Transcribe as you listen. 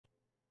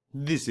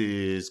This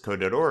is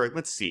Code.org.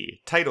 Let's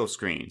see. Title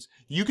screens.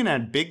 You can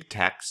add big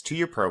text to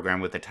your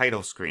program with a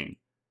title screen.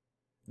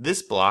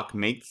 This block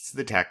makes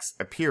the text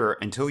appear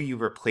until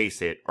you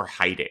replace it or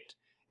hide it.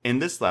 In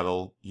this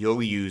level,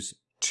 you'll use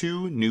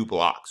 2 new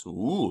blocks.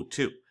 Ooh,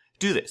 2.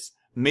 Do this.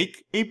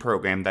 Make a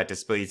program that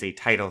displays a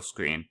title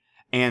screen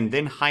and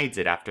then hides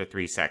it after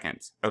 3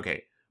 seconds.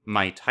 Okay,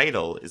 my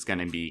title is going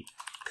to be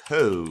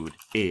Code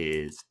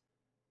is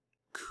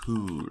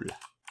Cool.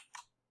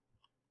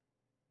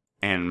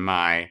 And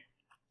my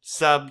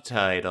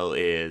subtitle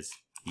is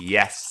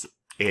Yes,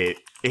 it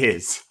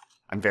is.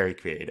 I'm very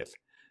creative.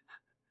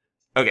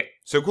 Okay,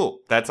 so cool.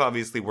 That's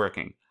obviously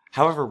working.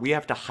 However, we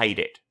have to hide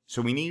it.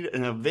 So we need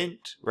an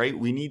event, right?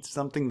 We need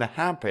something to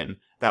happen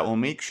that will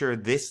make sure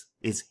this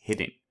is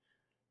hidden.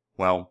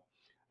 Well,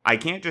 I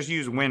can't just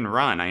use when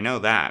run. I know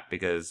that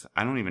because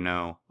I don't even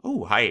know.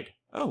 Oh, hide.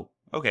 Oh,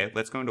 okay.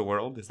 Let's go into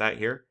world. Is that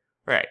here?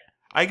 Right.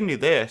 I can do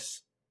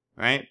this,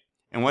 right?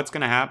 And what's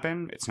going to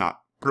happen? It's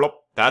not plop.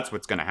 That's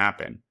what's going to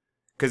happen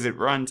because it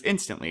runs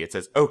instantly. It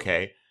says,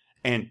 okay.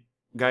 And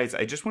guys,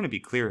 I just want to be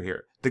clear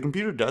here. The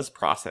computer does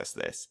process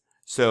this.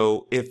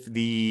 So if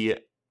the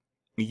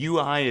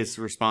UI is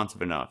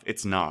responsive enough,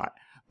 it's not.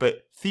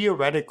 But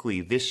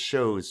theoretically, this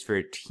shows for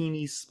a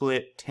teeny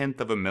split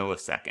tenth of a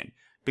millisecond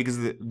because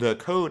the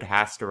code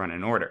has to run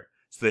in order.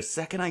 So the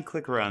second I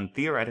click run,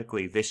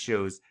 theoretically, this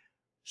shows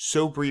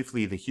so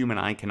briefly the human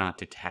eye cannot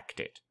detect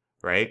it,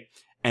 right?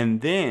 And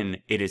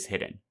then it is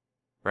hidden,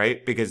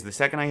 right? Because the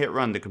second I hit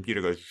run, the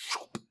computer goes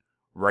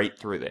right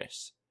through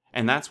this.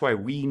 And that's why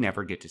we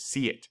never get to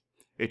see it.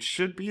 It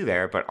should be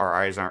there, but our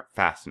eyes aren't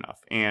fast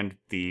enough, and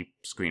the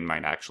screen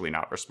might actually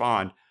not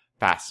respond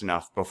fast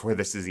enough before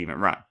this is even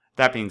run.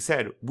 That being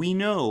said, we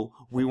know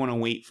we want to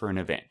wait for an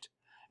event,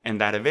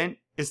 and that event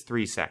is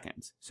 3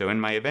 seconds. So in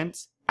my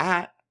events,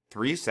 at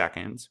 3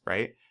 seconds,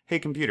 right? Hey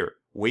computer,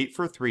 wait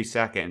for 3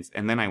 seconds,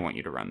 and then I want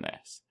you to run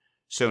this.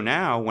 So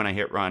now when I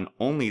hit run,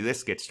 only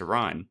this gets to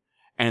run,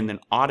 and then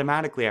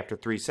automatically after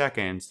 3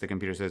 seconds, the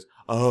computer says,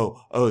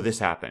 oh, this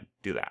happened.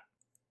 Do that.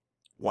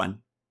 1,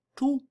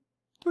 2,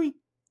 3.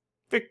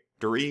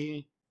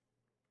 Victory.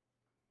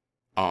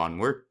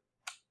 Onward.